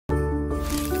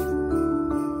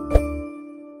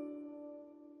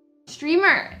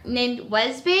streamer named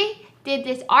Wesby did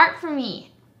this art for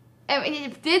me. He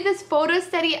did this photo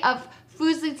study of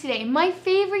Foozly today. My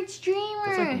favorite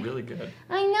streamer. That's like really good.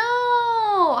 I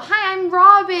know. Hi, I'm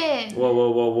Robin. Whoa,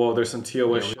 whoa, whoa, whoa. There's some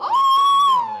TOS.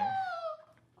 Oh!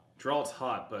 Geralt's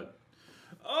hot, but...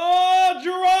 Oh,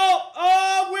 Geralt!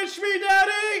 Oh, wish me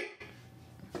daddy!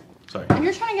 Sorry. And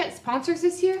you're trying to get sponsors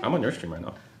this year? I'm on your stream right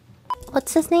now.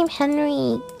 What's his name?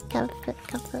 Henry,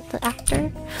 the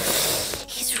actor.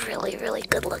 He's really, really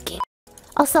good looking.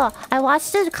 Also, I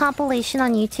watched a compilation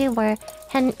on YouTube where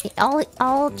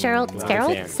all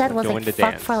Geralt said was like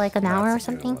fuck for like an hour or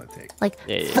something. Like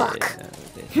fuck.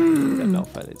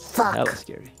 Fuck. That was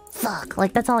scary. Fuck.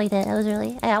 Like that's all he did. It was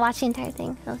really. I watched the entire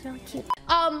thing. That was really cute.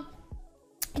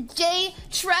 Jay,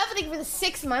 Trev, thank you for the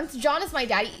 6 months. John is my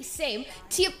daddy. Same.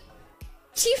 Chief.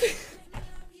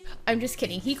 I'm just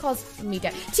kidding. He calls me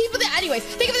dad. Chief for the anyways.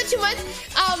 Thank you for the 2 months.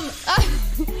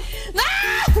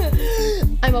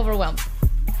 I'm overwhelmed.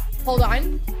 Hold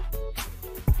on.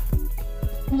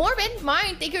 Morbid,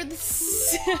 mine. Thank you for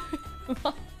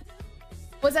the...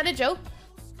 Was that a joke?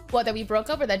 What, that we broke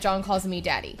up or that John calls me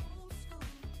daddy?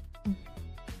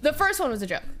 The first one was a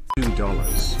joke.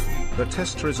 $2. The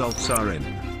test results are in.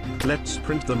 Let's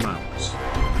print them out.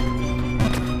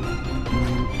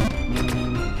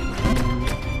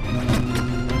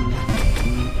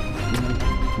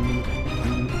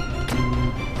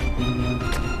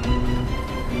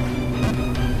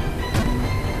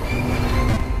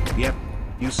 Yep,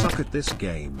 you suck at this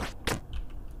game.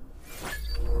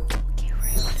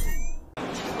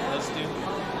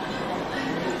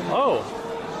 Oh!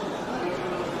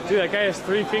 Dude, that guy has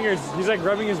 3 fingers. He's like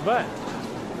rubbing his butt.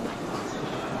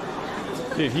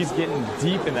 Dude, he's getting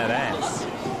deep in that ass.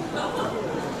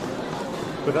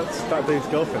 But that's that dude's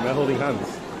girlfriend. They're holding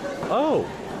hands. Oh!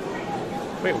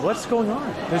 Wait, what's going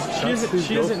on?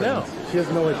 She doesn't know. She has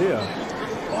no idea.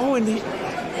 Oh, and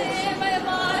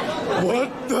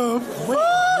What the fuck?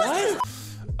 what?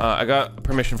 I got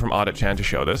permission from Audit Chan to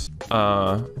show this.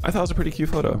 I thought it was a pretty cute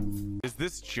photo. Is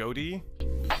this Jodi?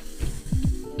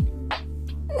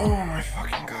 Oh my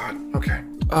fucking god. Okay.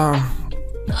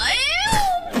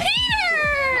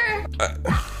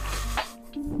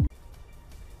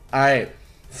 Alright,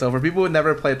 so for people who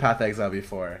never played Path Exile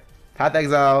before, Path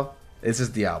Exile is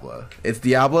just Diablo. It's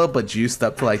Diablo, but juiced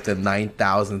up to like the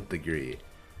 9,000th degree.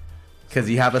 Because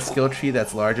you have a skill tree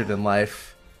that's larger than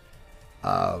life.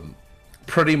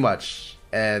 Pretty much.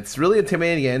 And it's really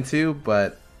intimidating to get into,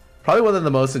 but probably one of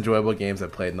the most enjoyable games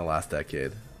I've played in the last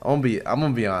decade. I'm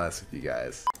gonna be honest with you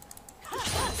guys.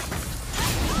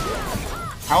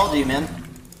 How old are you, man?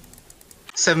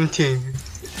 17. Okay.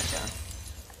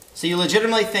 So you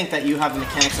legitimately think that you have the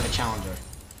mechanics of a challenger?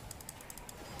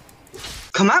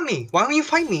 Come at me! Why don't you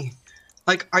fight me?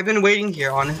 Like, I've been waiting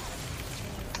here on it.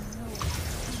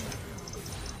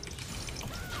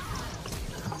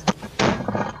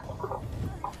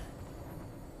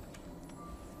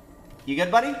 You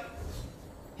good, buddy?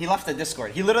 He left the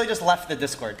Discord. He literally just left the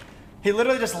Discord. He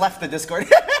literally just left the Discord.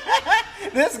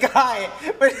 This guy.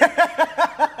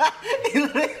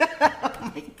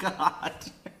 Oh my god.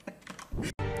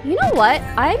 You know what?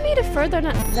 I made it further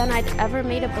than I'd ever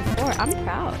made it before. I'm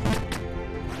proud.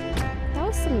 That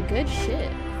was some good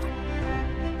shit.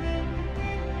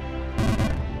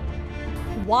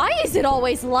 Why is it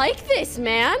always like this,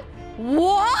 man?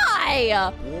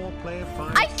 Why?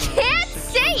 I can't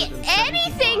say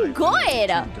anything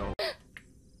good.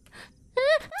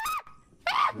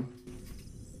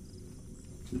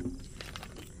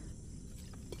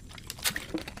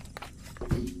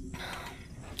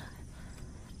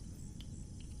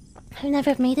 I've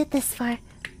never made it this far.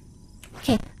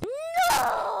 Okay.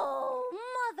 No!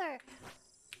 Mother!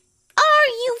 Are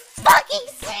you fucking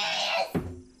serious?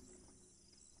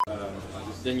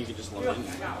 Then you can just log in.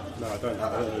 No, I don't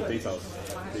know the details.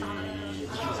 No.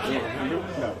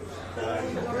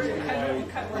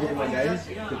 Look at my name.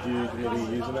 Could you give me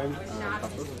the username and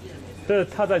password? 这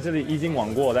他在这里已经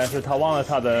玩过，但是他忘了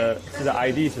他的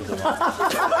ID 是什么。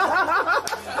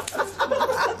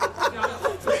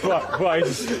不好意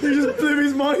思 He just blew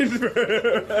his mind, bro.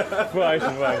 不好意思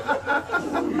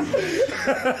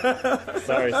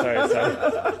Sorry.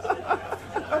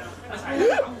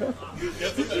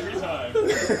 Gets it every time.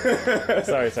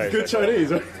 Sorry. Good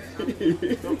Chinese, right?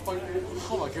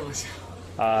 Oh my gosh.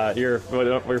 Your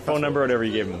phone number, whatever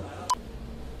you gave him.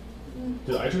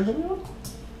 Did I turn something on?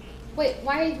 Wait,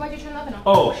 why'd you turn it off and on?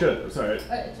 Oh shit, sorry. It's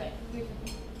fine.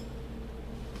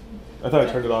 I thought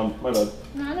I turned it on. My bad.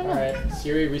 No, I don't know. Alright,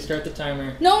 Siri, restart the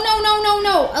timer. No.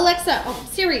 Alexa. Oh,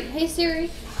 Siri. Hey, Siri.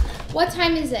 What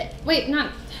time is it? Wait,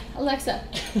 not Alexa.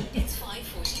 It's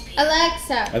 5:40 p.m.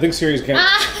 Alexa. I think Siri's getting.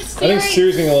 I Siri. think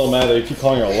Siri's getting a little mad that you keep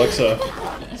calling her Alexa.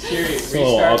 Siri, It's a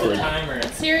little restart the awkward. timer.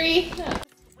 Siri.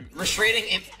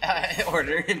 Restraining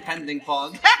order impending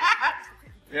fog.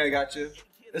 Yeah, I got you.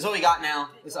 This is what we got now.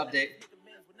 This update.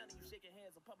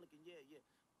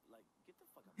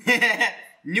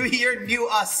 New year, new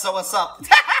us. So what's up?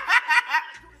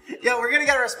 Yo, we're gonna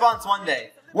get a response one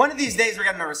day. One of these days, we're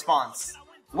getting a response.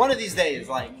 One of these days,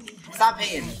 like, stop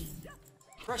hating.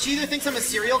 Bro, she either thinks I'm a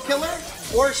serial killer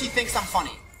or she thinks I'm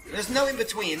funny. There's no in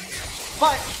between.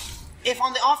 But if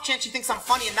on the off chance she thinks I'm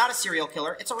funny and not a serial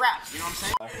killer, it's a wrap. You know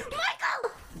what I'm saying?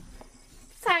 Michael!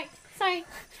 Sorry.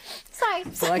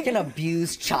 So like an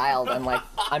abused child, I'm like,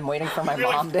 I'm waiting for my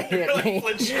mom to hit me.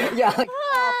 Yeah, like,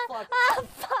 oh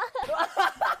fuck.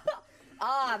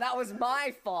 Ah, that was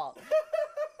my fault.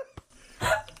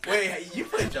 Wait, you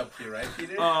played Jump Q, right,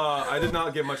 Peter? I did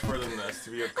not get much further than this,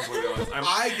 to be completely honest.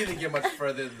 I didn't get much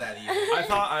further than that either. I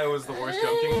thought I was the worst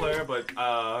jumping player, but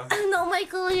No,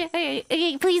 Michael,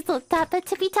 okay, please don't tap the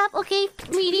tippy tap, okay?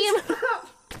 Medium.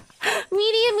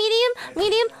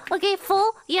 Medium. Okay,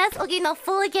 full. Yes. Okay, now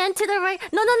full again to the right.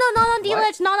 No, not on the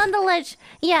ledge. Not on the ledge.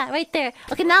 Yeah, right there.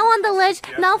 Okay, now on the ledge.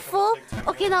 Now full.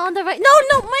 Okay, now on the right. No,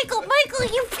 Michael,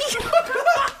 you.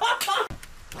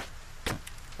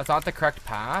 That's not the correct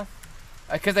path.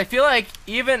 Because I feel like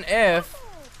even if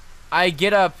I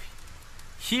get up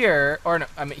here, or no,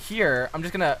 I'm here, I'm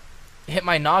just gonna hit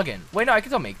my noggin. Wait, no, I can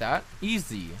still make that.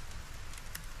 Easy.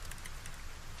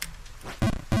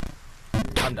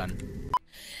 I'm done.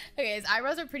 Okay, his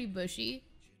eyebrows are pretty bushy.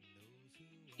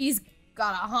 He's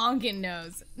got a honking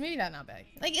nose. Maybe not bad.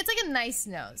 Like, it's like a nice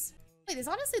nose. Wait, this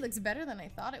honestly looks better than I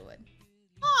thought it would.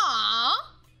 Aww.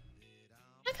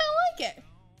 I kind of like it.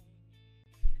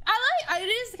 It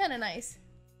is kind of nice.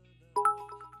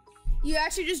 You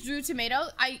actually just drew tomato?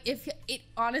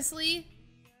 Honestly,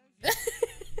 I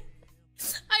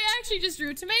actually just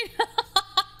drew tomato.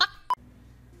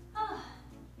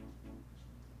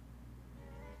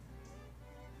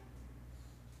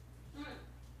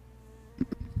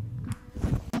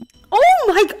 Oh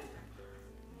my god.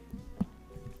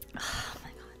 Oh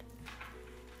my god.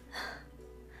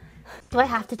 Do I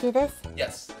have to do this?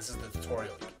 Yes, this is the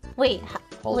tutorial. Wait,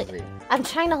 Hold wait. I'm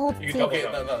trying to hold. Okay,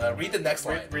 no. Read the next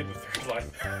line. Read the third line.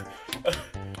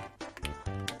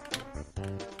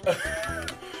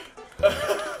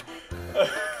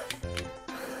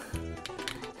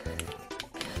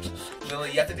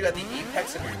 Lily, you have to do it at the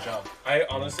apex of your jump. I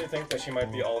honestly think that she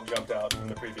might be all jumped out from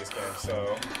the previous game,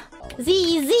 so...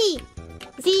 Z.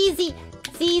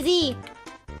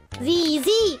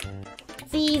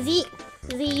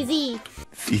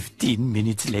 15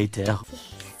 minutes later.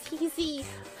 Z.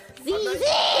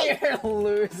 You're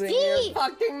losing your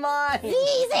fucking mind. Z.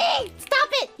 Stop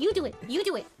it. You do it.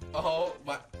 Oh,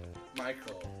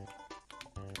 Michael.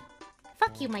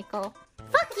 Fuck you, Michael.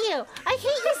 Fuck you. I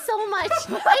hate you so much.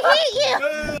 I hate you.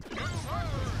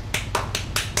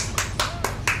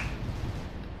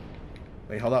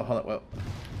 Wait, hold up. Wait,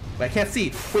 I can't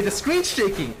see. Wait, the screen's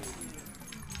shaking.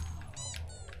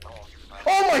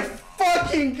 Oh my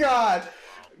fucking god!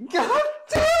 God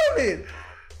damn it!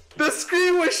 The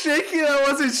screen was shaking, I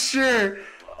wasn't sure.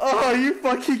 Oh, are you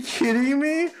fucking kidding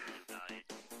me?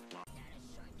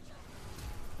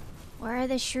 Where are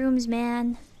the shrooms,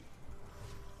 man?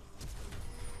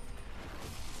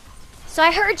 So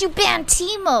I heard you banned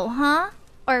Teemo, huh?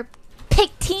 Or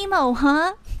pick Teemo,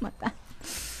 huh? My bad.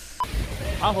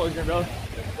 I'll hold your umbrella.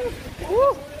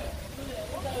 Woo.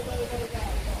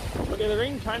 Okay, the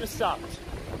rain kind of stopped.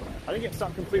 I think it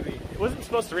stopped completely. It wasn't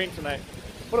supposed to rain tonight.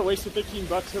 What a waste of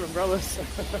 $15 of umbrellas.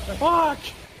 Fuck!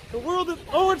 The world is...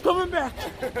 Oh, it's coming back!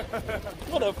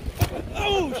 What a...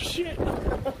 Oh, shit!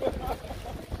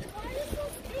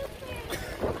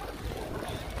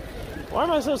 Why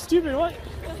am I so stupid? What?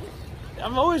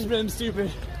 I've always been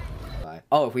stupid.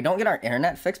 Oh, if we don't get our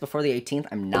internet fixed before the 18th,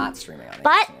 I'm not streaming on the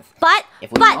 18th. But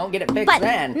if we don't get it fixed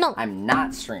then, no. I'm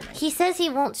not streaming. He says he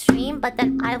won't stream, but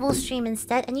then I will stream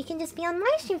instead, and you can just be on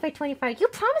my stream for 24 hours. You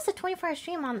promised a 24-hour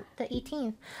stream on the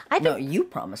 18th. No, you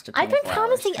promised a 24-hour I've been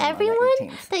promising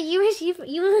everyone that you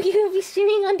will be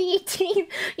streaming on the 18th.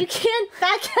 You can't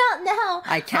back out now.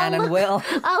 I can and will.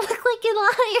 I'll look like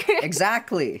a liar.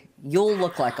 Exactly. You'll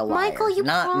look like a liar, Michael, you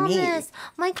not promised. me.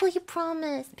 Michael, you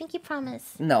promised. Pinky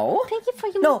promise. No. Pinky for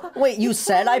you. No, wait, you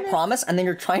said I promise, and then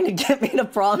you're trying to get me to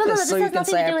promise so you can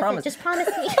say I promise. Just promise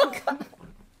me.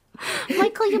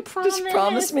 Michael, you promised. Just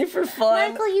promise me for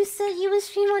fun. Michael, you said you would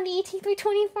stream on the 18th for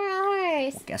 24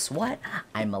 hours. Guess what?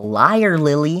 I'm a liar,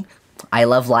 Lily. I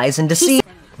love lies and deceit.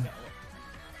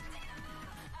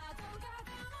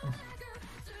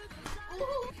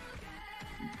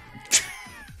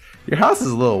 Your house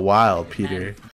is a little wild, Peter.